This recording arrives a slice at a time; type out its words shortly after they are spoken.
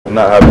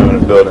not having him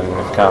in the building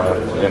is kind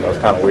of, it's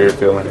kind of weird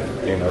feeling,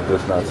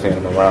 just not seeing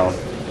him around.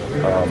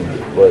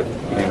 But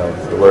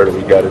the word that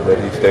we got is that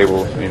he's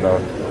stable.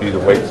 He's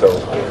awake, so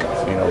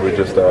we're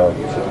just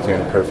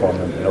continuing to pray for him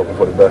and hoping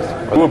for the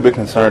best. We were a bit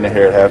concerned in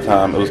here at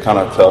halftime. It was kind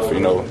of tough,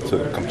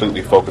 to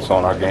completely focus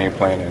on our game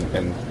plan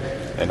and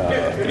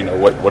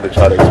what to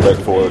try to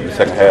expect for the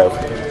second half.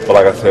 But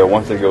like I said,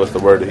 once they gave us the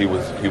word that he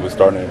was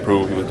starting to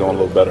improve, he was doing a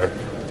little better.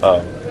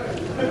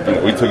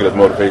 We took it as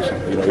motivation.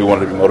 We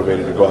wanted to be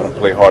motivated to go out and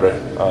play harder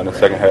in the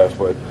second half,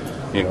 but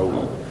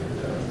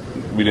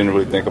we didn't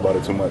really think about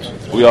it too much.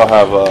 We all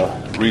have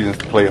reasons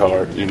to play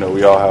hard.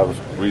 We all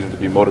have reasons to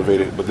be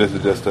motivated, but this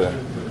is just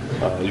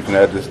you can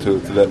add this to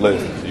that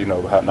list.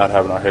 Not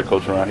having our head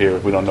coach around here,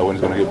 we don't know when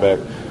he's going to get back.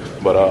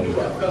 But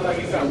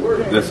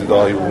this is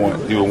all he would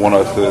want. He would want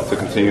us to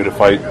continue to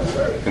fight,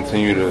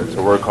 continue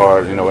to work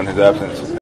hard, in his absence.